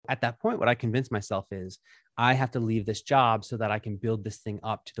at that point, what I convinced myself is I have to leave this job so that I can build this thing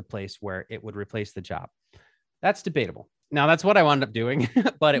up to the place where it would replace the job. That's debatable. Now, that's what I wound up doing,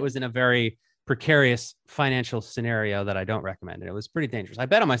 but it was in a very precarious financial scenario that I don't recommend. And it was pretty dangerous. I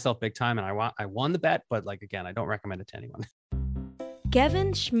bet on myself big time, and I won the bet, but like, again, I don't recommend it to anyone.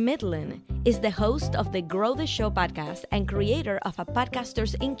 Kevin Chemidlin is the host of the Grow the Show podcast and creator of a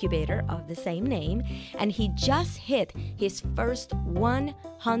podcaster's incubator of the same name, and he just hit his first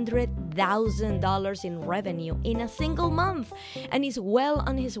 $100,000 in revenue in a single month, and is well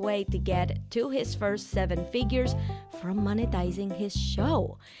on his way to get to his first 7 figures from monetizing his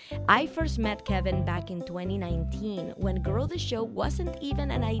show. I first met Kevin back in 2019 when Grow the Show wasn't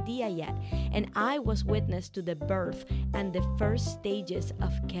even an idea yet, and I was witness to the birth and the first stages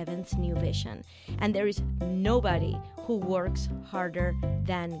of Kevin's new vision. And there is nobody who works harder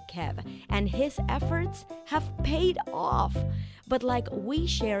than Kev, and his efforts have paid off. But like we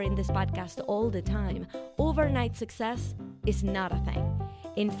share in this podcast all the time, overnight success is not a thing.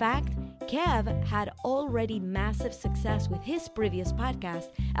 In fact, Kev had already massive success with his previous podcast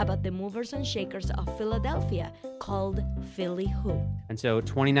about the movers and shakers of Philadelphia called Philly Who. And so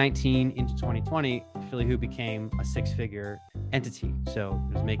 2019 into 2020, Philly Who became a 6-figure entity. So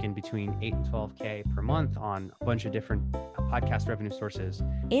it was making between 8 and 12K per month on a bunch of different podcast revenue sources.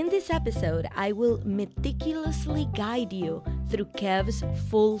 In this episode, I will meticulously guide you through Kev's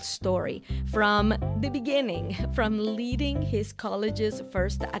full story from the beginning, from leading his college's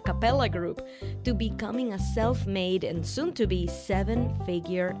first a cappella group to becoming a self-made and soon-to-be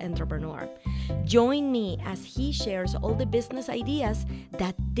 7-figure entrepreneur. Join me as he shares all the business ideas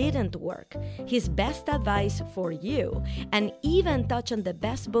that didn't work, his best advice for you, and even touch on the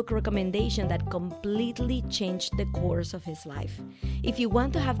best book recommendation that completely changed the course of his life. If you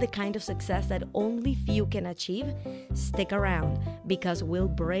want to have the kind of success that only few can achieve, stick around because we'll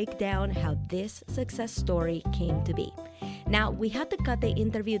break down how this success story came to be. Now, we had to cut the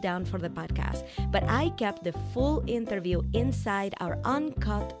interview down for the podcast, but I kept the full interview inside our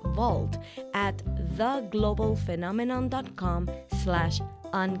uncut vault at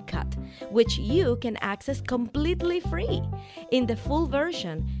theglobalphenomenon.com/uncut, which you can access completely free. In the full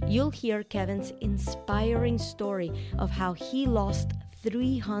version, you'll hear Kevin's inspiring story of how he lost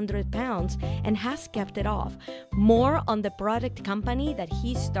 300 pounds and has kept it off. More on the product company that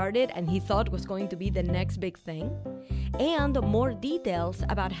he started and he thought was going to be the next big thing. And more details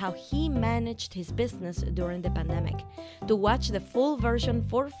about how he managed his business during the pandemic. To watch the full version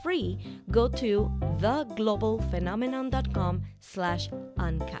for free, go to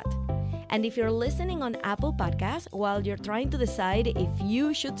theglobalphenomenon.com/uncut. And if you're listening on Apple Podcasts while you're trying to decide if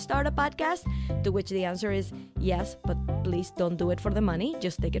you should start a podcast, to which the answer is yes, but please don't do it for the money,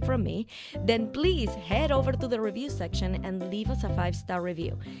 just take it from me, then please head over to the review section and leave us a 5-star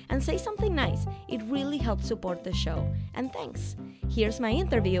review. And say something nice. It really helps support the show. And thanks. Here's my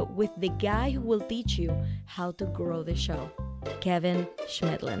interview with the guy who will teach you how to grow the show, Kevin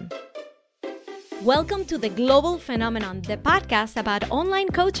Chemidlin. Welcome to The Global Phenomenon, the podcast about online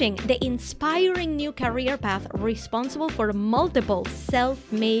coaching, the inspiring new career path responsible for multiple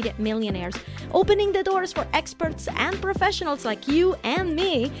self-made millionaires, opening the doors for experts and professionals like you and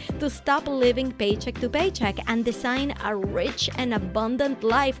me to stop living paycheck to paycheck and design a rich and abundant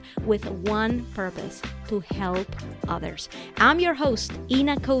life with one purpose: to help others. I'm your host,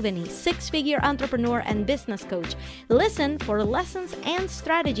 Ina Coveney, 6-figure entrepreneur and business coach. Listen for lessons and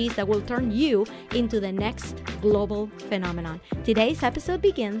strategies that will turn you into the next global phenomenon. Today's episode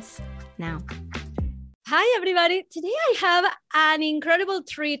begins now. Hi, everybody. Today I have an incredible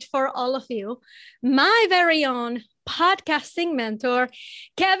treat for all of you. My very own podcasting mentor,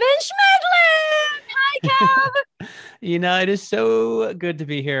 Kevin Chemidlin. Hi, Kev. It is so good to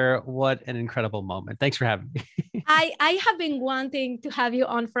be here. What an incredible moment. Thanks for having me. I have been wanting to have you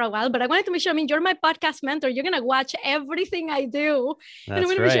on for a while, but I wanted to make sure, you're my podcast mentor. You're going to watch everything I do.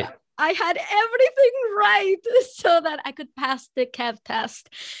 That's right. I had everything right so that I could pass the Kev test.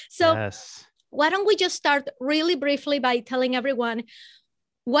 So yes. Why don't we just start really briefly by telling everyone,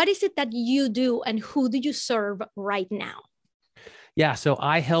 what is it that you do and who do you serve right now? Yeah, so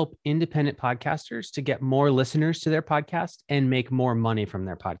I help independent podcasters to get more listeners to their podcast and make more money from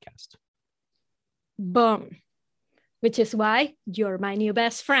their podcast. Boom. Which is why you're my new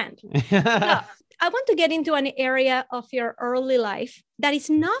best friend. So, I want to get into an area of your early life that is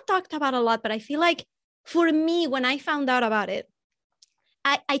not talked about a lot, but I feel like for me, when I found out about it,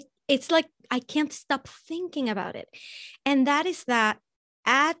 it's like I can't stop thinking about it. And that is that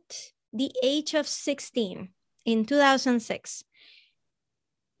at the age of 16 in 2006,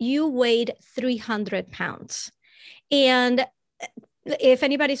 you weighed 300 pounds. And if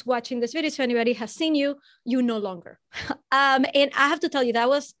anybody's watching this video, if anybody has seen you, you no longer. And I have to tell you,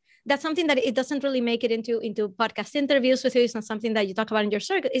 that's something that it doesn't really make it into podcast interviews with you. It's not something that you talk about in your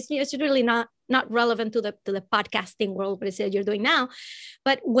circle. It's really not relevant to the podcasting world, but it's what you're doing now.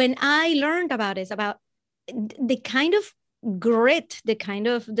 But when I learned about it, it's about the kind of grit, the kind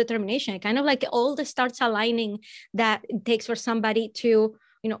of determination, kind of like all the stars aligning that it takes for somebody to,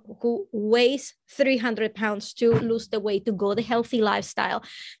 who weighs 300 pounds to lose the weight, to go the healthy lifestyle.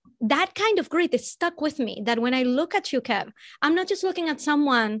 That kind of grit is stuck with me, that when I look at you, Kev, I'm not just looking at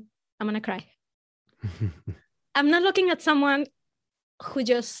someone, I'm going to cry. I'm not looking at someone who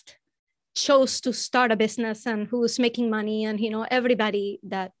just chose to start a business and who's making money and, everybody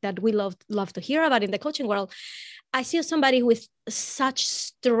that we love to hear about in the coaching world. I see somebody with such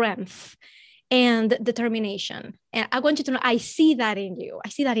strength and determination. And I want you to know, I see that in you. I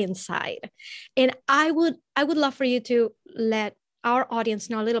see that inside. And I would love for you to let our audience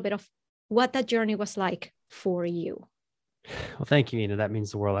know a little bit of what that journey was like for you. Well, thank you, Ina. That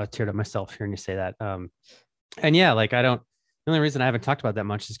means the world. I teared up myself hearing you say that. And yeah, like the only reason I haven't talked about that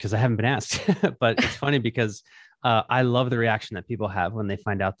much is because I haven't been asked. But it's funny because I love the reaction that people have when they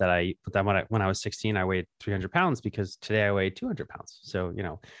find out that when I was 16, I weighed 300 pounds, because today I weigh 200 pounds. So,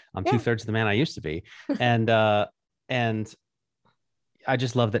 I'm 2/3 of the man I used to be. And I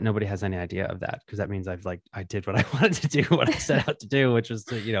just love that nobody has any idea of that, because that means I did what I wanted to do, what I set out to do, which was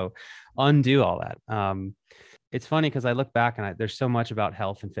to, undo all that. It's funny because I look back and there's so much about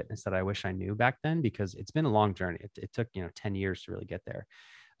health and fitness that I wish I knew back then, because it's been a long journey. It took, 10 years to really get there.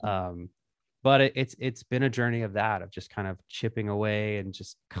 But it's been a journey of just kind of chipping away and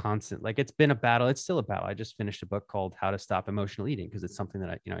just constant, like, it's been a battle. It's still a battle. I just finished a book called How to Stop Emotional Eating, because it's something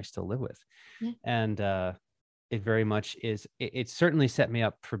that I still live with. Yeah. And it very much is. It certainly set me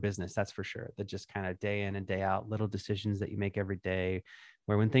up for business. That's for sure. That just kind of day in and day out, little decisions that you make every day,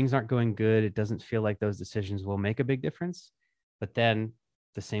 where when things aren't going good, it doesn't feel like those decisions will make a big difference. But then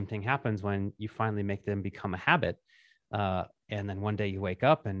the same thing happens when you finally make them become a habit. And then one day you wake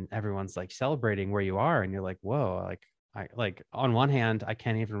up and everyone's like celebrating where you are, and you're like, whoa, like on one hand, I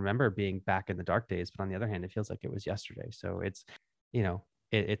can't even remember being back in the dark days, but on the other hand, it feels like it was yesterday. So it's,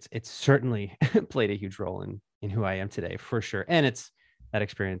 it's certainly played a huge role in who I am today, for sure. And it's that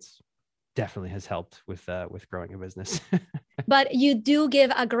experience definitely has helped with growing a business. But you do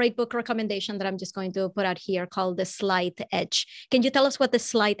give a great book recommendation that I'm just going to put out here, called The Slight Edge. Can you tell us what The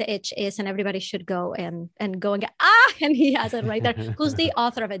Slight Edge is? And everybody should go and get, and he has it right there. Who's the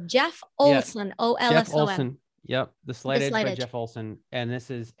author of it? Jeff Olson, yeah. Olson. Jeff Olson. Yep. The Slight Edge by Jeff Olson. And this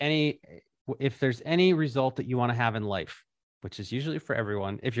is if there's any result that you want to have in life, which is usually for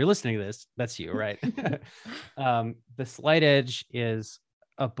everyone, if you're listening to this, that's you, right? The Slight Edge is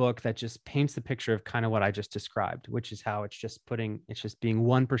a book that just paints the picture of kind of what I just described, which is how it's just being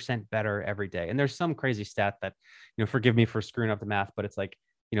 1% better every day. And there's some crazy stat that, forgive me for screwing up the math, but it's like,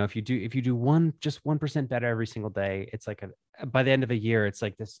 if you do just 1% better every single day, it's like by the end of a year, it's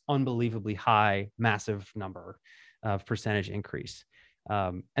like this unbelievably high, massive number of percentage increase.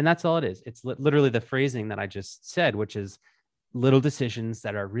 And that's all it is. It's literally the phrasing that I just said, which is little decisions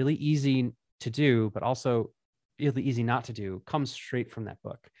that are really easy to do, but also really easy not to do, comes straight from that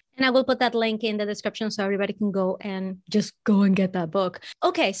book. And I will put that link in the description so everybody can go and get that book.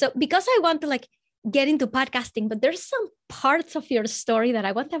 Okay. So because I want to get into podcasting, but there's some parts of your story that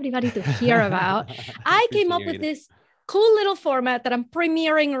I want everybody to hear about. I came up with this cool little format that I'm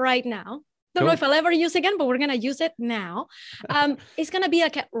premiering right now. Don't know if I'll ever use again, but we're going to use it now. It's going to be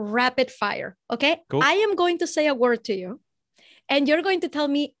like a rapid fire. Okay. Cool. I am going to say a word to you, and you're going to tell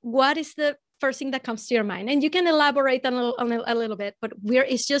me what is the first thing that comes to your mind. And you can elaborate on a little bit, but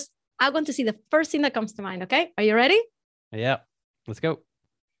I want to see the first thing that comes to mind. Okay. Are you ready? Yeah. Let's go.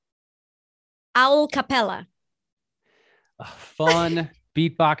 A cappella. Fun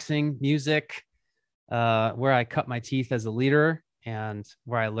beatboxing music, where I cut my teeth as a leader, and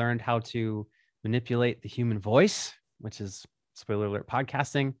where I learned how to manipulate the human voice, which is, spoiler alert,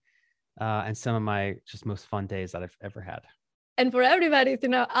 podcasting, and some of my just most fun days that I've ever had. And for everybody to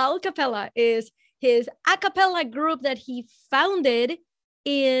know, A Cappella is his a cappella group that he founded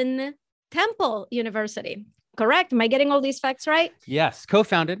in Temple University. Correct? Am I getting all these facts right? Yes,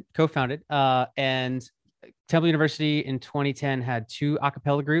 co-founded. And Temple University in 2010 had 2 a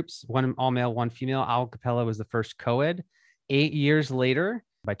cappella groups, one all male, one female. A cappella was the first co-ed. 8 years later,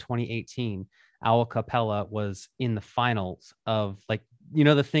 by 2018, A cappella was in the finals of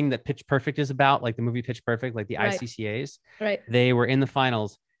the thing that Pitch Perfect is about, like the movie Pitch Perfect, like the ICCAs. Right. They were in the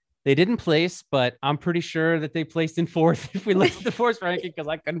finals. They didn't place, but I'm pretty sure that they placed in fourth if we look at the force ranking, because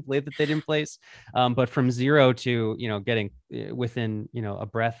I couldn't believe that they didn't place. But from zero to, getting within, a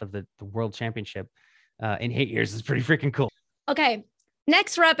breath of the world championship in 8 years is pretty freaking cool. Okay.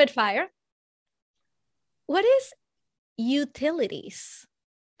 Next rapid fire. What is utilities?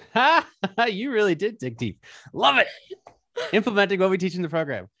 You really did dig deep. Love it. Implementing what we teach in the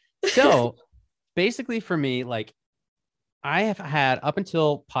program. So basically for me, like, I have had up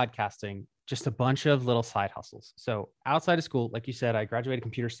until podcasting, just a bunch of little side hustles. So outside of school, like you said, I graduated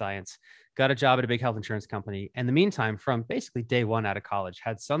computer science, got a job at a big health insurance company. In the meantime, from basically day one out of college,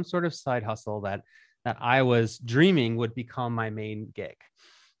 had some sort of side hustle that I was dreaming would become my main gig.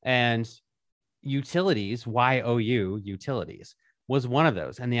 And utilities, YOU, utilities, was one of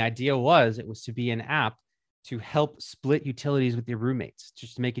those. And the idea was it was to be an app to help split utilities with your roommates,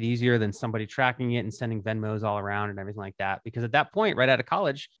 just to make it easier than somebody tracking it and sending Venmos all around and everything like that. Because at that point, right out of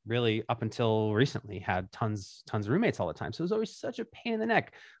college, really up until recently, had tons of roommates all the time. So it was always such a pain in the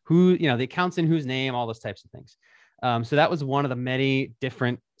neck. Who, the accounts in whose name, all those types of things. So that was one of the many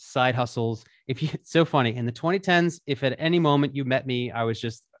different side hustles. It's so funny in the 2010s, if at any moment you met me, I was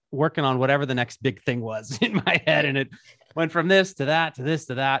just working on whatever the next big thing was in my head. And it went from this to that, to this,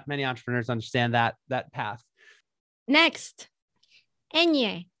 to that. Many entrepreneurs understand that path. Next,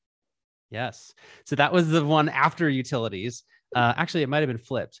 Enye. Yes. So that was the one after utilities. Actually, it might have been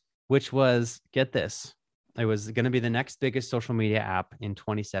flipped, which was, get this, it was going to be the next biggest social media app in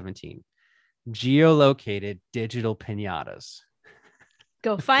 2017. Geolocated digital piñatas.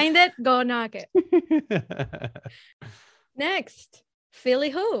 Go find it, go knock it. Next,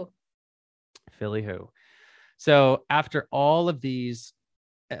 Philly Who. Philly Who. So after all of these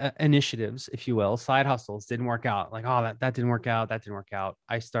initiatives, if you will, side hustles didn't work out. Like, oh, that didn't work out. That didn't work out.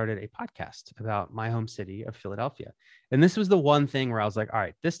 I started a podcast about my home city of Philadelphia. And this was the one thing where I was like, all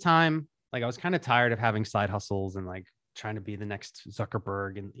right, this time, like, I was kind of tired of having side hustles and like trying to be the next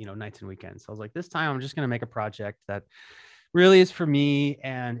Zuckerberg and, nights and weekends. So I was like, this time I'm just going to make a project that really is for me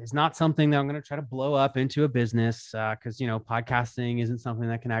and is not something that I'm going to try to blow up into a business. Cause podcasting isn't something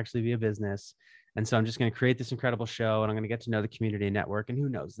that can actually be a business. And so I'm just going to create this incredible show and I'm going to get to know the community network. And who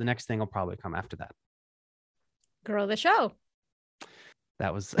knows, the next thing will probably come after that. Grow the show.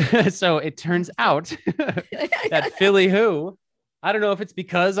 That was, so it turns out that Philly Who, I don't know if it's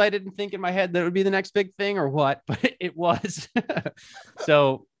because I didn't think in my head that it would be the next big thing or what, but it was.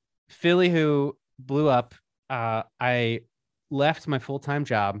 So Philly Who blew up. I left my full-time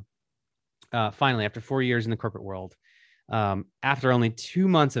job finally after 4 years in the corporate world. After only 2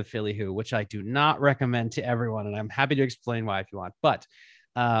 months of Philly Who, which I do not recommend to everyone. And I'm happy to explain why if you want, but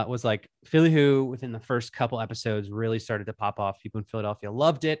was like Philly Who within the first couple episodes really started to pop off. People in Philadelphia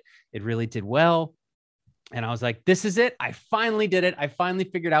loved it. It really did well. And I was like, this is it. I finally did it. I finally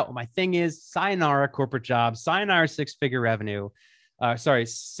figured out what my thing is. Sayonara corporate job, sayonara six-figure revenue,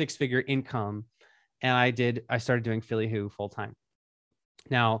 six-figure income. And I started doing Philly Who full time.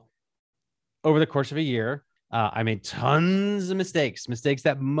 Now, over the course of a year, I made tons of mistakes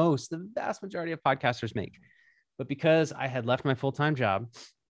that the vast majority of podcasters make. But because I had left my full-time job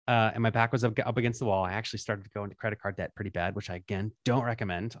and my back was up against the wall, I actually started to go into credit card debt pretty bad, which I, again, don't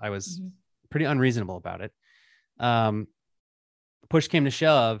recommend. I was pretty unreasonable about it. Push came to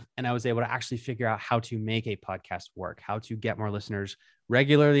shove, and I was able to actually figure out how to make a podcast work, how to get more listeners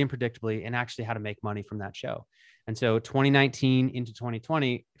regularly and predictably, and actually how to make money from that show. And so 2019 into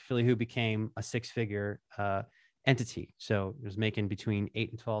 2020, Philly Who became a six-figure entity. So it was making between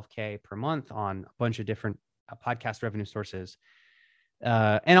 8 and 12K per month on a bunch of different podcast revenue sources.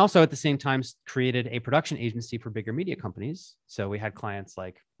 And also at the same time created a production agency for bigger media companies. So we had clients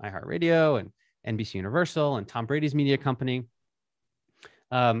like iHeartRadio and NBC Universal and Tom Brady's media company,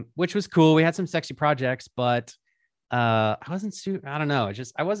 which was cool. We had some sexy projects, but I don't know.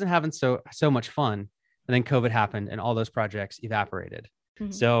 I wasn't having so much fun. And then COVID happened and all those projects evaporated.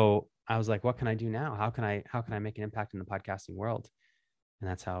 Mm-hmm. So I was like, what can I do now? How can I make an impact in the podcasting world? And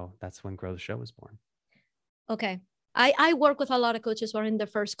that's when Grow the Show was born. Okay. I work with a lot of coaches who are in the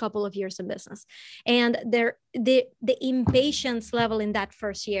first couple of years in business, and the impatience level in that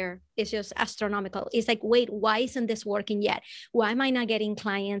first year is just astronomical. It's like, wait, why isn't this working yet? Why am I not getting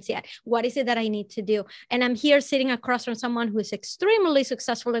clients yet? What is it that I need to do? And I'm here sitting across from someone who is extremely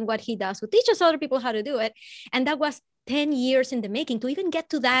successful in what he does, who teaches other people how to do it. And that was 10 years in the making to even get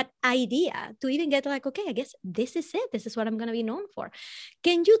to that idea, to even get like, okay, I guess this is it. This is what I'm going to be known for.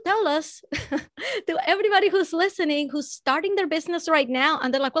 Can you tell us to everybody who's listening, who's starting their business right now,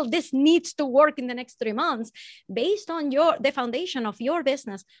 and they're like, well, this needs to work in the next 3 months based on the foundation of your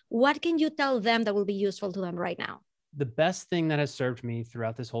business. What can you tell them that will be useful to them right now? the best thing that has served me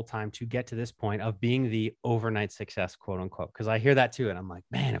throughout this whole time to get to this point of being the overnight success, quote unquote, because I hear that too. And I'm like,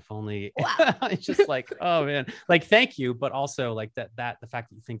 man, if only. Wow. It's just like, oh man, like, thank you. But also like that the fact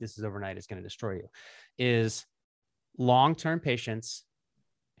that you think this is overnight is going to destroy you is long-term patience,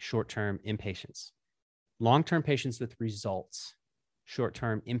 short-term impatience. Long-term patience with results,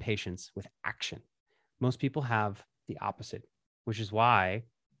 short-term impatience with action. Most people have the opposite, which is why,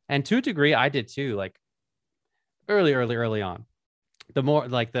 and to a degree, I did too, like early on. The more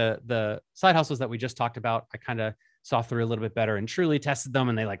like the side hustles that we just talked about, I kind of saw through a little bit better and truly tested them,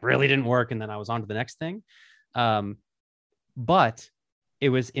 and they like really didn't work. And then I was on to the next thing. But it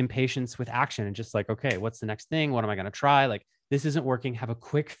was impatience with action and just like, okay, what's the next thing? What am I going to try? Like, this isn't working. Have a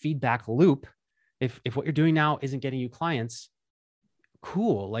quick feedback loop. If what you're doing now isn't getting you clients,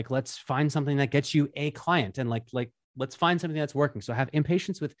 cool. Like, let's find something that gets you a client, and like let's find something that's working. So have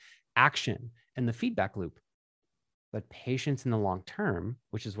impatience with action and the feedback loop, but patience in the long term,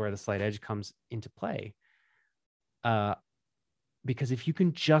 which is where the slight edge comes into play. Because if you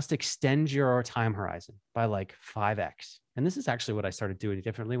can just extend your time horizon by like 5x, and this is actually what I started doing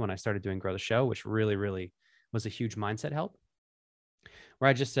differently when I started doing Grow the Show, which really, really was a huge mindset help, where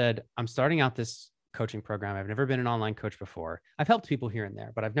I just said, I'm starting out this coaching program. I've never been an online coach before. I've helped people here and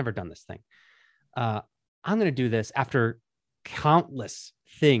there, but I've never done this thing. I'm going to do this after countless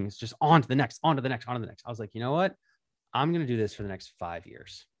things, just on to the next, on to the next, on to the next. I was like, you know what? I'm going to do this for the next 5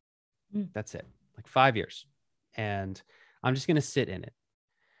 years. That's it. Like 5 years. And I'm just going to sit in it.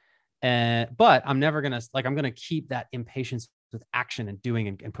 But I'm never going to, like, I'm going to keep that impatience with action and doing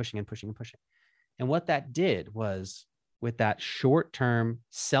and pushing and pushing and pushing. And what that did was, with that short-term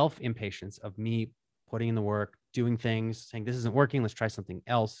self-impatience of me putting in the work, doing things, saying, this isn't working, let's try something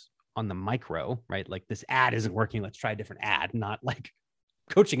else on the micro, right? Like, this ad isn't working, let's try a different ad, not like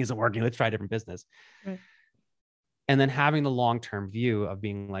coaching isn't working, let's try a different business. Right. And then having the long-term view of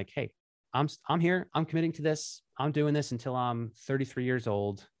being like, hey, I'm here, I'm committing to this, I'm doing this until I'm 33 years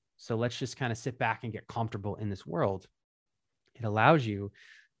old. So let's just kind of sit back and get comfortable in this world. It allows you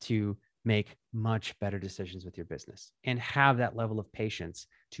to make much better decisions with your business and have that level of patience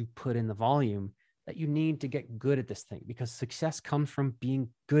to put in the volume that you need to get good at this thing, because success comes from being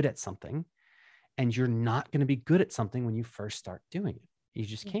good at something, and you're not going to be good at something when you first start doing it. You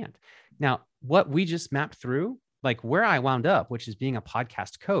just can't. Now, what we just mapped through, like where I wound up, which is being a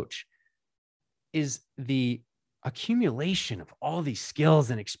podcast coach, is the accumulation of all these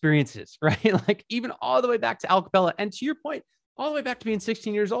skills and experiences, right? Like, even all the way back to Alcapella, and to your point, all the way back to being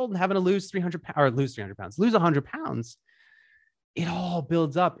 16 years old and having to lose 300 pounds, or lose 100 pounds. It all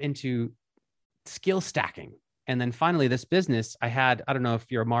builds up into skill stacking. And then finally, this business, I don't know if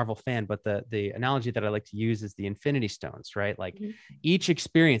you're a Marvel fan, but the analogy that I like to use is the Infinity Stones, right? Like, each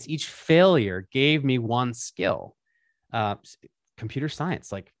experience, each failure gave me one skill. Computer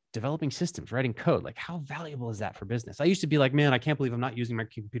science, like developing systems, writing code, like how valuable is that for business? I used to be like, man, I can't believe I'm not using my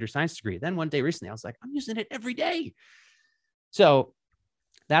computer science degree. Then one day recently, I was like, I'm using it every day. So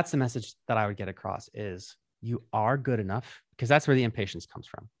that's the message that I would get across, is you are good enough, because that's where the impatience comes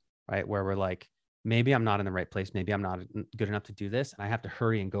from, right? Where we're like, maybe I'm not in the right place. Maybe I'm not good enough to do this. And I have to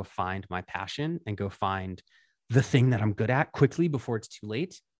hurry and go find my passion and go find the thing that I'm good at quickly before it's too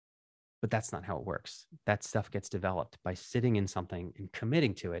late. But that's not how it works. That stuff gets developed by sitting in something and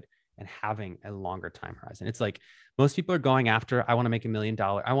committing to it and having a longer time horizon. It's like, most people are going after, I want to make $1 million.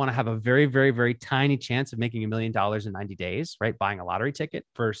 I want to have a very, very, very tiny chance of making $1 million in 90 days, right? Buying a lottery ticket,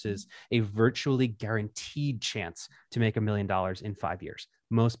 versus a virtually guaranteed chance to make $1 million in 5 years.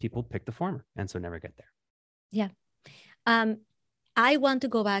 Most people pick the former, and so never get there. Yeah. I want to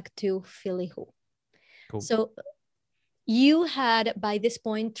go back to Philly Who. Cool. So you had, by this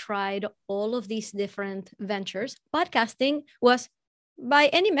point, tried all of these different ventures. Podcasting was, by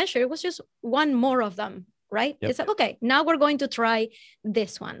any measure, it was just one more of them, right? Yep. It's like, okay, now we're going to try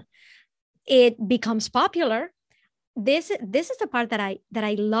this one. It becomes popular. This is the part that I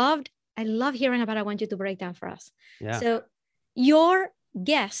loved. I love hearing about. I want you to break down for us. Yeah. So your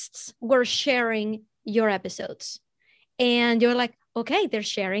guests were sharing your episodes, and you're like, okay, they're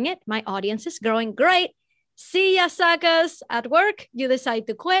sharing it. My audience is growing. Great. See ya, suckers. At work, you decide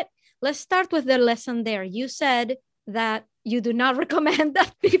to quit. Let's start with the lesson there. You said that you do not recommend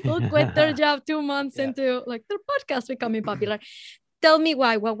that people quit their job 2 months into like their podcast becoming popular. Tell me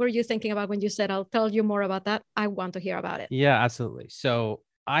why. What were you thinking about when you said, I'll tell you more about that? I want to hear about it. Yeah, absolutely. So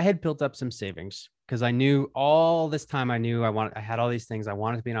I had built up some savings, because I knew all this time, I had all these things. I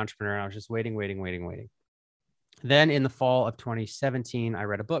wanted to be an entrepreneur, and I was just waiting. Then in the fall of 2017, I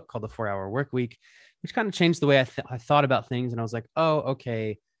read a book called The 4-Hour Workweek, which kind of changed the way I thought about things. And I was like, oh,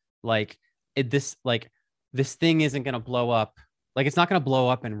 okay. Like this thing isn't going to blow up. Like, it's not going to blow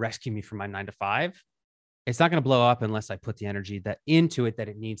up and rescue me from my 9 to 5. It's not going to blow up unless I put the energy that into it that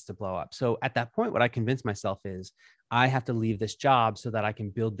it needs to blow up. So at that point, what I convinced myself is I have to leave this job so that I can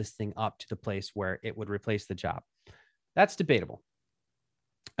build this thing up to the place where it would replace the job. That's debatable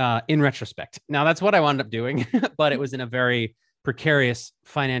in retrospect. Now, that's what I wound up doing, but it was in a very precarious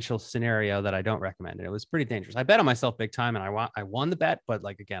financial scenario that I don't recommend. And it was pretty dangerous. I bet on myself big time, and I won the bet, but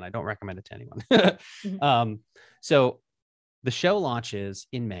like, again, I don't recommend it to anyone. So the show launches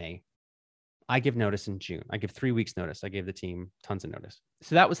in May. I give notice in June. I give 3 weeks notice. I gave the team tons of notice.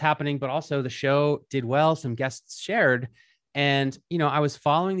 So that was happening, but also the show did well. Some guests shared. And, I was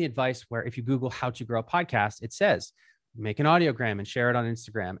following the advice where if you Google how to grow a podcast, it says, make an audiogram and share it on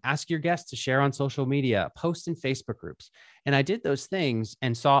Instagram, ask your guests to share on social media, post in Facebook groups. And I did those things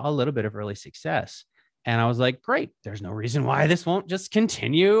and saw a little bit of early success. And I was like, great, there's no reason why this won't just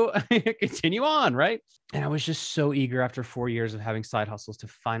continue on, right? And I was just so eager after 4 years of having side hustles to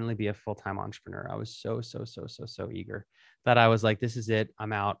finally be a full-time entrepreneur. I was so eager that I was like, this is it.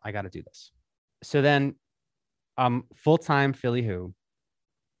 I'm out. I got to do this. So then I'm full-time Philly Who.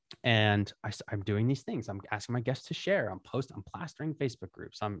 And I'm doing these things. I'm asking my guests to share. I'm plastering Facebook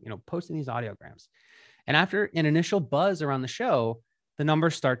groups. I'm, posting these audiograms. And after an initial buzz around the show, the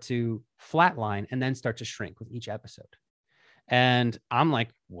numbers start to flatline and then start to shrink with each episode. And I'm like,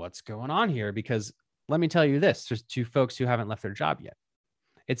 what's going on here? Because let me tell you this, there's two folks who haven't left their job yet.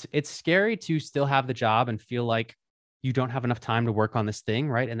 It's scary to still have the job and feel like you don't have enough time to work on this thing,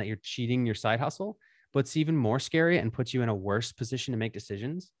 right? And that you're cheating your side hustle. But it's even more scary and puts you in a worse position to make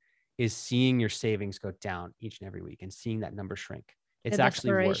decisions is seeing your savings go down each and every week and seeing that number shrink. It's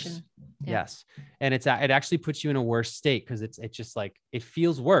actually worse. Yeah. Yes. And it actually puts you in a worse state because it's just like, it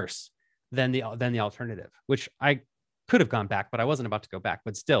feels worse than the alternative, which I could have gone back, but I wasn't about to go back.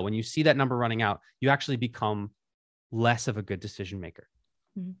 But still, when you see that number running out, you actually become less of a good decision maker.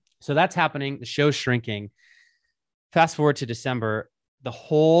 Mm-hmm. So that's happening. The show's shrinking. Fast forward to December. The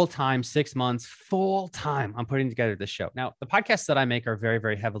whole time, 6 months, full time, I'm putting together this show. Now, the podcasts that I make are very,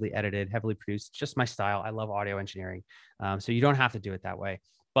 very heavily edited, heavily produced. It's just my style. I love audio engineering. So you don't have to do it that way.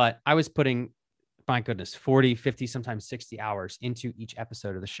 But I was putting, my goodness, 40, 50, sometimes 60 hours into each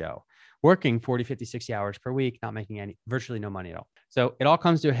episode of the show, working 40, 50, 60 hours per week, not making virtually no money at all. So it all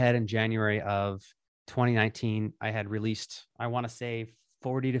comes to a head in January of 2019. I had released, I want to say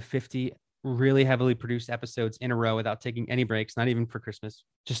 40 to 50 really heavily produced episodes in a row without taking any breaks, not even for Christmas,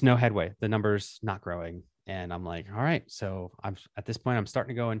 just no headway. The numbers not growing. And I'm like, all right. So at this point, I'm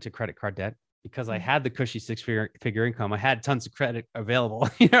starting to go into credit card debt because I had the cushy six-figure income. I had tons of credit available.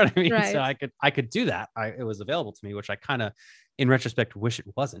 You know what I mean? Right. So I could do that. It was available to me, which I kind of, in retrospect, wish it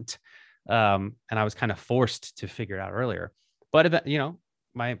wasn't. And I was kind of forced to figure it out earlier. But,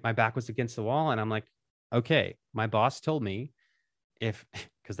 my back was against the wall and I'm like, okay, my boss told me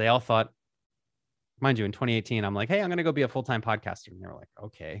because they all thought, mind you, in 2018, I'm like, hey, I'm going to go be a full-time podcaster. And they were like,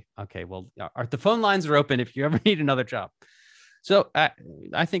 okay, well, the phone lines are open if you ever need another job. So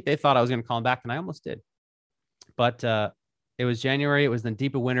I think they thought I was going to call them back, and I almost did. But it was January. It was the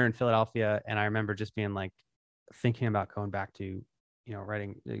deep of winter in Philadelphia. And I remember just being like, thinking about going back to,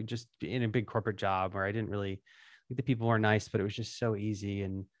 writing, just in a big corporate job where I didn't really, the people were nice, but it was just so easy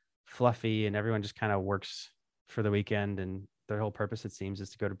and fluffy. And everyone just kind of works for the weekend. And their whole purpose, it seems, is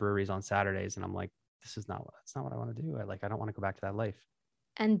to go to breweries on Saturdays. And I'm like, that's not what I want to do. I don't want to go back to that life.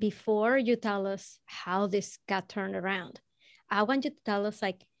 And before you tell us how this got turned around, I want you to tell us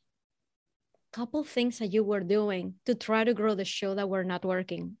like a couple things that you were doing to try to grow the show that were not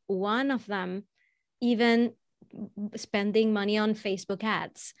working. One of them, even spending money on Facebook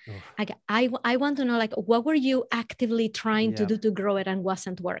ads. Like I want to know, like, what were you actively trying to do to grow it and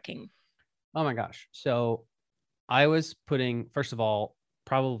wasn't working? Oh my gosh. So I was putting, first of all,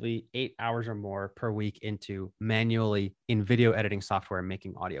 probably 8 hours or more per week into manually in video editing software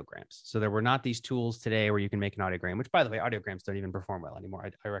making audiograms. So there were not these tools today where you can make an audiogram, which, by the way, audiograms don't even perform well anymore.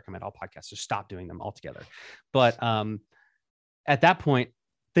 I recommend all podcasters stop doing them altogether. But at that point,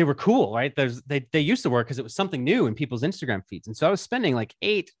 they were cool, right? They used to work because it was something new in people's Instagram feeds. And so I was spending like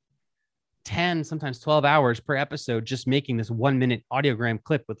 8, 10, sometimes 12 hours per episode just making this 1-minute audiogram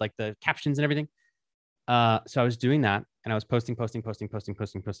clip with like the captions and everything. So I was doing that and I was posting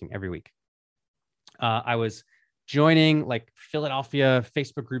every week. I was joining like Philadelphia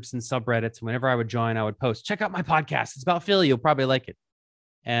Facebook groups and subreddits. Whenever I would join, I would post, check out my podcast. It's about Philly. You'll probably like it.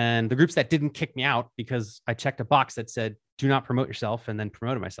 And the groups that didn't kick me out because I checked a box that said, do not promote yourself, and then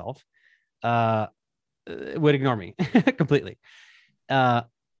promoted myself, would ignore me completely. That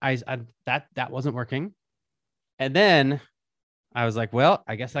wasn't working. And then I was like, well,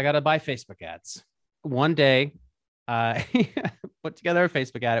 I guess I got to buy Facebook ads. one day, I put together a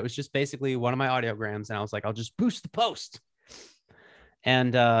Facebook ad. It was just basically one of my audiograms. And I was like, I'll just boost the post.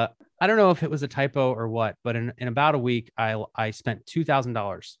 And I don't know if it was a typo or what, but in about a week, I spent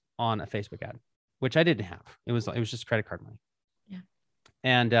 $2,000 on a Facebook ad, which I didn't have. It was just credit card money. Yeah.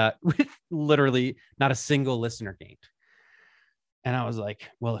 And with literally not a single listener gained. And I was like,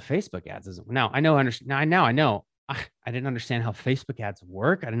 well, if Facebook ads isn't now, I know, I know. I didn't understand how Facebook ads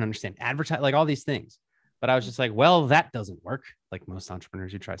work. I didn't understand advertise, like all these things. But I was just like, well, that doesn't work. Like most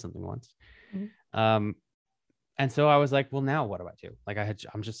entrepreneurs who try something once. Mm-hmm. And so I was like, well, now what do I do? Like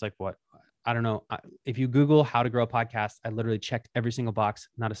I'm just like, what? I don't know. If you Google how to grow a podcast, I literally checked every single box.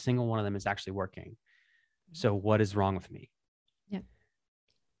 Not a single one of them is actually working. So what is wrong with me? Yeah.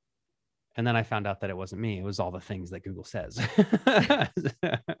 And then I found out that it wasn't me. It was all the things that Google says.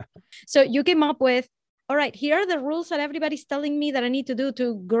 So you came up with, all right, here are the rules that everybody's telling me that I need to do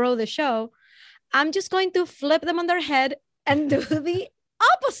to grow the show. I'm just going to flip them on their head and do the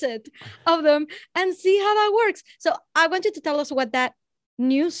opposite of them and see how that works. So I want you to tell us what that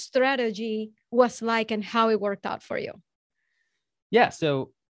new strategy was like and how it worked out for you. Yeah.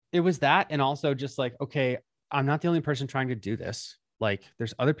 So it was that. And also just like, okay, I'm not the only person trying to do this. Like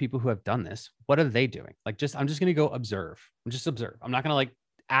there's other people who have done this. What are they doing? Like I'm just going to go observe. I'm not going to like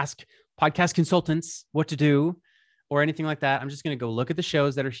ask podcast consultants what to do or anything like that. I'm just going to go look at the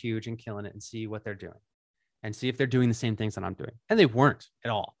shows that are huge and killing it and see what they're doing and see if they're doing the same things that I'm doing. And they weren't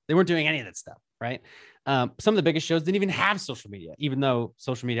at all. They weren't doing any of that stuff, right? Some of the biggest shows didn't even have social media, even though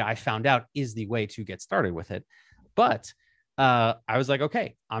social media, I found out, is the way to get started with it. But I was like,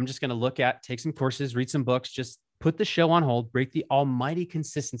 okay, I'm just going to take some courses, read some books, just put the show on hold, break the almighty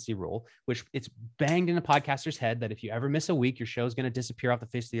consistency rule, which it's banged in a podcaster's head that if you ever miss a week, your show is going to disappear off the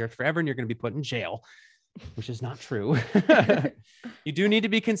face of the earth forever and you're going to be put in jail, which is not true. You do need to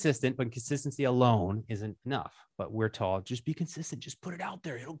be consistent, but consistency alone isn't enough. But we're told, just be consistent, just put it out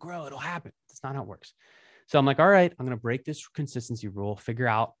there. It'll grow. It'll happen. That's not how it works. So I'm like, all right, I'm going to break this consistency rule, figure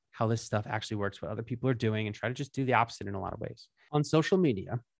out how this stuff actually works, what other people are doing, and try to just do the opposite in a lot of ways. On social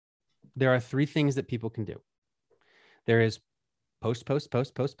media, there are 3 things that people can do. There is post,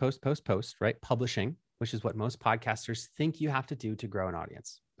 right? Publishing, which is what most podcasters think you have to do to grow an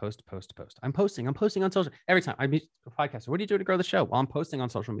audience. Post. I'm posting on social every time I meet a podcaster. What do you do to grow the show? Well, I'm posting on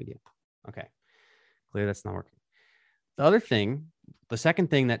social media. Okay. Clearly that's not working. The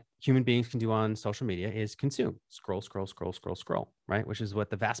second thing that human beings can do on social media is consume, scroll, right? Which is what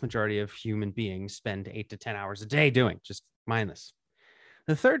the vast majority of human beings spend 8 to 10 hours a day doing, just mindless.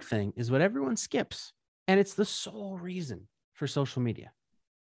 The third thing is what everyone skips. And it's the sole reason for social media.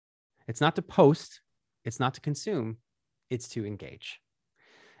 It's not to post. It's not to consume. It's to engage.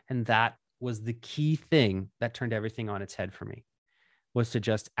 And that was the key thing that turned everything on its head for me, was to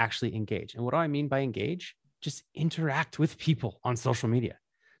just actually engage. And what do I mean by engage? Just interact with people on social media.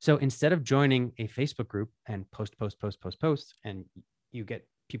 So instead of joining a Facebook group and post, and you get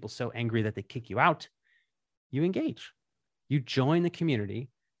people so angry that they kick you out, you engage. You join the community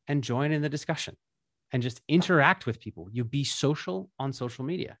and join in the discussion and just interact with people. You be social on social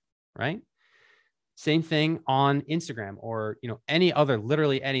media, right? Same thing on Instagram or,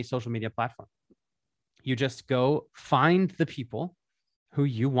 literally any social media platform. You just go find the people who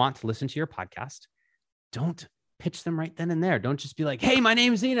you want to listen to your podcast. Don't pitch them right then and there. Don't just be like, hey, my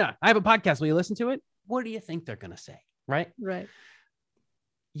name's Zena. I have a podcast. Will you listen to it? What do you think they're going to say? Right.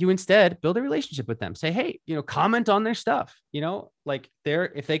 You instead build a relationship with them. Say, hey, comment on their stuff,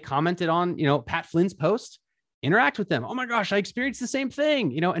 if they commented on, Pat Flynn's post, interact with them. Oh my gosh, I experienced the same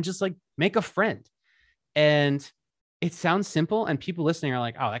thing, and just like make a friend. And it sounds simple. And people listening are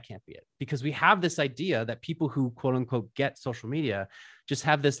like, oh, that can't be it. Because we have this idea that people who quote unquote get social media just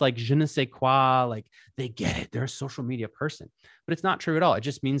have this like je ne sais quoi, like they get it. They're a social media person, but it's not true at all. It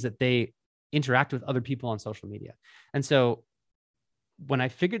just means that they interact with other people on social media. And so when I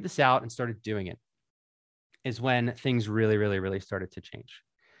figured this out and started doing it is when things really started to change.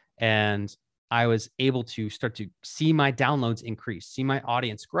 And I was able to start to see my downloads increase, see my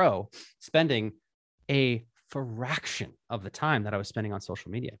audience grow, spending a fraction of the time that I was spending on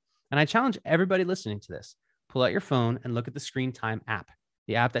social media. And I challenge everybody listening to this, pull out your phone and look at the screen time app,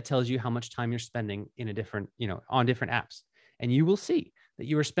 the app that tells you how much time you're spending in a different, on different apps. And you will see that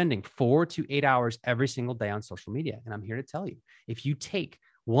you are spending 4 to 8 hours every single day on social media. And I'm here to tell you, if you take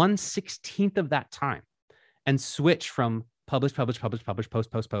 1/16 of that time and switch from publish,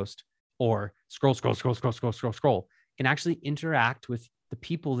 post, or scroll, and actually interact with the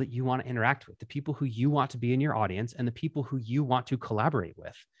people that you want to interact with, the people who you want to be in your audience and the people who you want to collaborate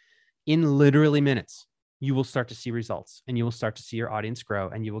with, in literally minutes, you will start to see results and you will start to see your audience grow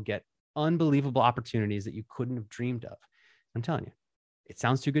and you will get unbelievable opportunities that you couldn't have dreamed of. I'm telling you, it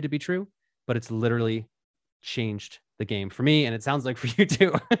sounds too good to be true, but it's literally changed the game for me. And it sounds like for you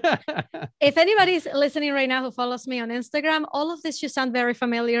too. If anybody's listening right now who follows me on Instagram, all of this should sound very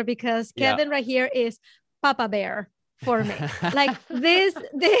familiar because Kevin right here is Papa Bear for me. Like this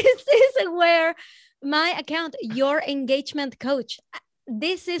is where my account, Your Engagement Coach,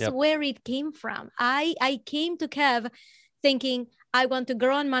 this is where it came from. I came to Kev thinking I want to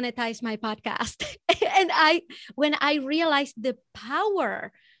grow and monetize my podcast. And when I realized the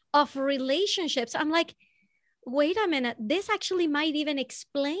power of relationships, I'm like, wait a minute, this actually might even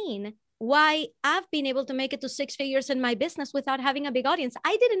explain why I've been able to make it to 6 figures in my business without having a big audience.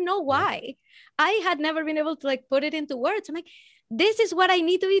 I didn't know why. I had never been able to like put it into words. I'm like, this is what I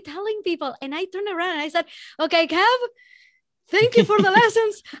need to be telling people. And I turned around and I said, okay, Kev, thank you for the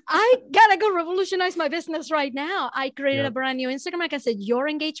lessons. I gotta go revolutionize my business right now. I created a brand new Instagram, like I said, Your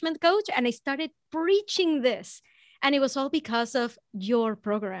Engagement Coach, and I started preaching this. And it was all because of your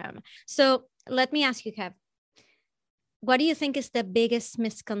program. So let me ask you, Kev, what do you think is the biggest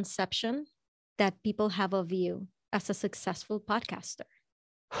misconception that people have of you as a successful podcaster?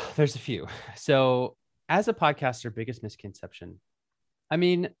 There's a few. So as a podcaster, biggest misconception. I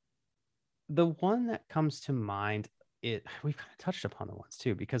mean, the one that comes to mind, we've kind of touched upon the ones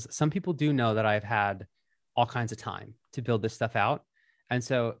too, because some people do know that I've had all kinds of time to build this stuff out. And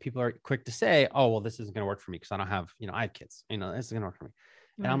so people are quick to say, oh, well, this isn't going to work for me because I don't have, I have kids, this isn't going to work for me.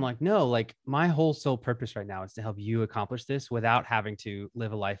 And I'm like, no, like my whole sole purpose right now is to help you accomplish this without having to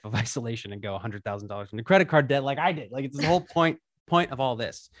live a life of isolation and go $100,000 into credit card debt like I did. Like it's the whole point of all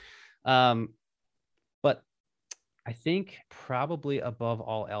this. But I think probably above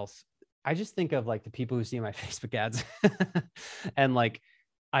all else, I just think of like the people who see my Facebook ads and like,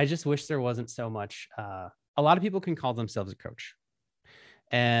 I just wish there wasn't so much. A lot of people can call themselves a coach.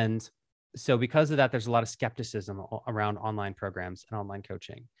 And so because of that, there's a lot of skepticism around online programs and online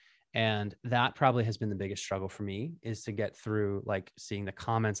coaching. And that probably has been the biggest struggle for me, is to get through like seeing the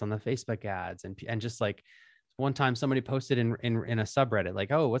comments on the Facebook ads and just like one time somebody posted in a subreddit,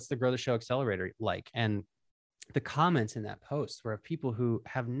 like, oh, what's the Grow the Show Accelerator like? And the comments in that post were of people who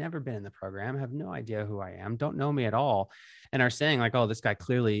have never been in the program, have no idea who I am, don't know me at all, and are saying like, oh, this guy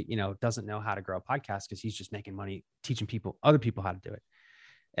clearly, doesn't know how to grow a podcast because he's just making money teaching other people how to do it.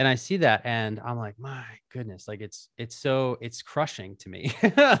 And I see that and I'm like, my goodness, like it's crushing to me.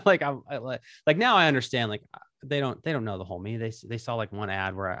 Like like now I understand, like they don't know the whole me. They saw like one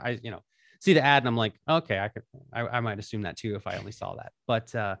ad where I see the ad and I'm like, okay, I might assume that too if I only saw that.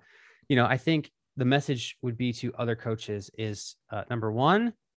 But I think the message would be to other coaches is number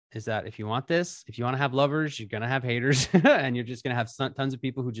one is that if you want to have lovers, you're going to have haters and you're just going to have tons of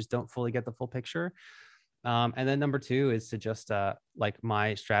people who just don't fully get the full picture. And then number two is to just like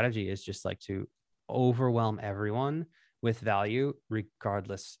my strategy is just like to overwhelm everyone with value,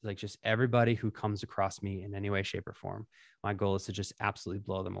 regardless, like just everybody who comes across me in any way, shape or form. My goal is to just absolutely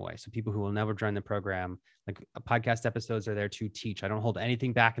blow them away. So people who will never join the program, like podcast episodes are there to teach. I don't hold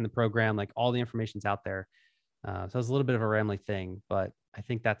anything back in the program. Like all the information's out there. So it's a little bit of a rambling thing, but I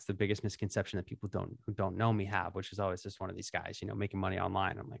think that's the biggest misconception that people who don't know me have, which is always just one of these guys, making money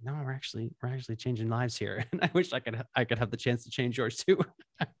online. I'm like, no, we're actually changing lives here. And I wish I could have the chance to change yours too.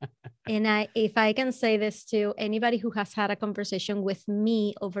 And if I can say this to anybody who has had a conversation with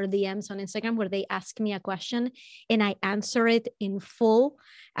me over DMs on Instagram where they ask me a question and I answer it in full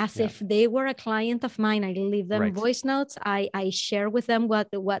as if they were a client of mine, I leave them voice notes. I share with them what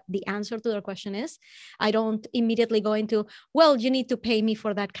the answer to their question is. I don't immediately go into, well, you need to pay me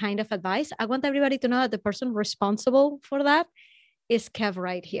for that kind of advice. I want everybody to know that the person responsible for that is Kev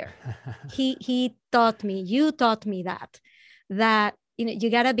right here. He taught me, you taught me that you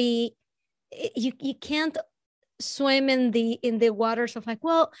gotta be, you can't swim in the waters of like,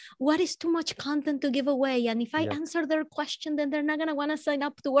 well, what is too much content to give away? And if I answer their question, then they're not gonna want to sign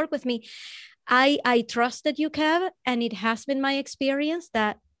up to work with me. I trusted you, Kev, and it has been my experience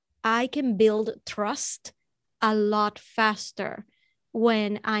that I can build trust a lot faster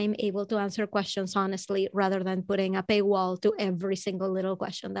when I'm able to answer questions honestly, rather than putting a paywall to every single little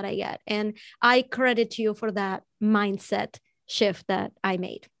question that I get. And I credit you for that mindset shift that I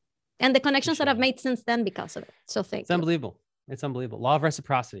made and the connections that I've made since then because of it. So thank you. It's unbelievable. It's unbelievable. Law of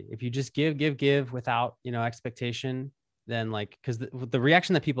reciprocity. If you just give without, expectation, then like, because the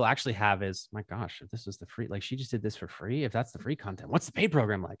reaction that people actually have is, my gosh, if this was the free, like she just did this for free. If that's the free content, what's the paid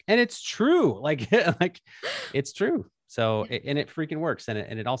program like? And it's true. Like it's true. So, and it freaking works. And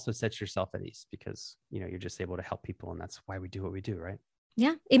it also sets yourself at ease because, you're just able to help people. And that's why we do what we do. Right.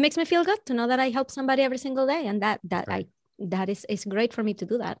 Yeah. It makes me feel good to know that I help somebody every single day and that that is great for me to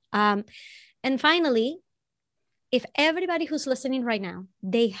do that. And finally, if everybody who's listening right now,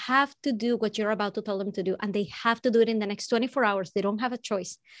 they have to do what you're about to tell them to do, and they have to do it in the next 24 hours, they don't have a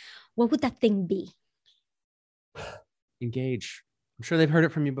choice, what would that thing be? Engage. I'm sure they've heard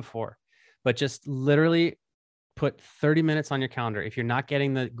it from you before, but just literally put 30 minutes on your calendar. If you're not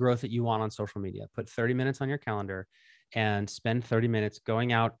getting the growth that you want on social media, put 30 minutes on your calendar and spend 30 minutes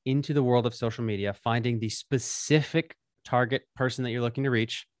going out into the world of social media, finding the specific target person that you're looking to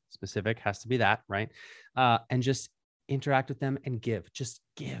reach. Specific has to be that, right? And just interact with them and give. Just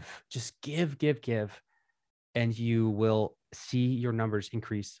give. And you will see your numbers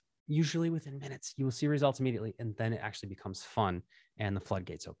increase, usually within minutes. You will see results immediately, and then it actually becomes fun and the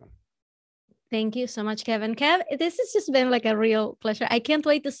floodgates open. Thank you so much, Kevin. Kev, this has just been like a real pleasure. I can't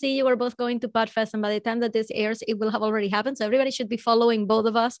wait to see you. We're both going to PodFest, and by the time that this airs, it will have already happened. So everybody should be following both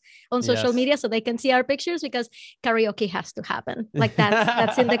of us on social media so they can see our pictures, because karaoke has to happen. Like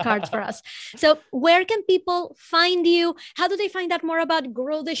that's in the cards for us. So where can people find you? How do they find out more about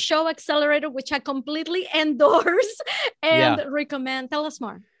Grow the Show Accelerator, which I completely endorse and recommend? Tell us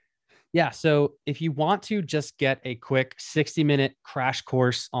more. Yeah. So if you want to just get a quick 60-minute crash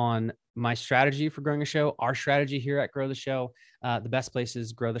course on my strategy for growing a show, our strategy here at Grow the Show, the best place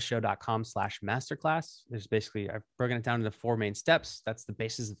is growtheshow.com/masterclass. There's basically, I've broken it down into 4 main steps. That's the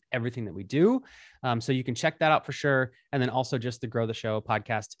basis of everything that we do. So you can check that out for sure. And then also just the Grow the Show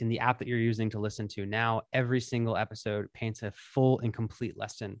podcast in the app that you're using to listen to now. Every single episode paints a full and complete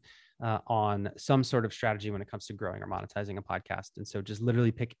lesson on some sort of strategy when it comes to growing or monetizing a podcast. And so just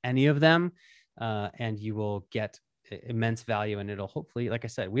literally pick any of them and you will get immense value. And it'll hopefully, like I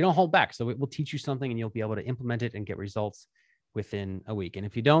said, we don't hold back. So it will teach you something and you'll be able to implement it and get results within a week. And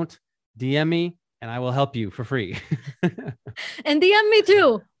if you don't, DM me and I will help you for free. And DM me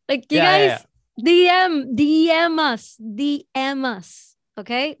too. Like you guys, DM us.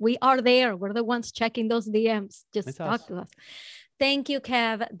 Okay. We are there. We're the ones checking those DMs. Just talk to us. Thank you,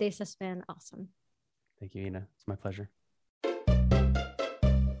 Kev. This has been awesome. Thank you, Ina. It's my pleasure.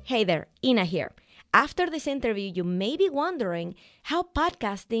 Hey there, Ina here. After this interview, you may be wondering how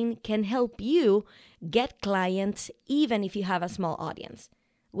podcasting can help you get clients even if you have a small audience.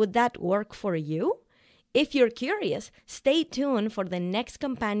 Would that work for you? If you're curious, stay tuned for the next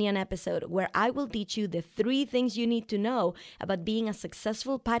companion episode where I will teach you the 3 things you need to know about being a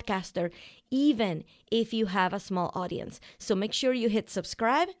successful podcaster, even if you have a small audience. So make sure you hit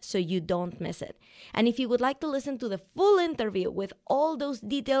subscribe so you don't miss it. And if you would like to listen to the full interview with all those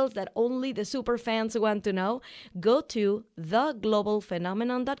details that only the super fans want to know, go to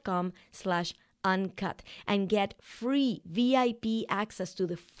theglobalphenomenon.com/uncut and get free VIP access to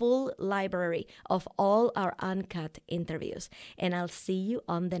the full library of all our uncut interviews. And I'll see you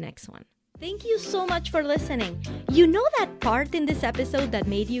on the next one. Thank you so much for listening. You know that part in this episode that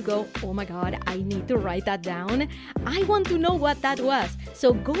made you go, oh my God, I need to write that down? I want to know what that was.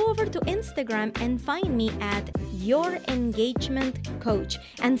 So go over to Instagram and find me at Your Engagement Coach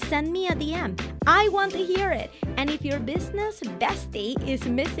and send me a DM. I want to hear it. And if your business bestie is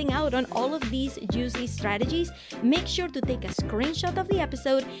missing out on all of these juicy strategies, make sure to take a screenshot of the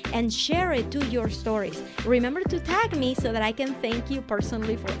episode and share it to your stories. Remember to tag me so that I can thank you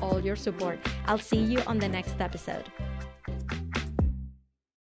personally for all your support. I'll see you on the next episode.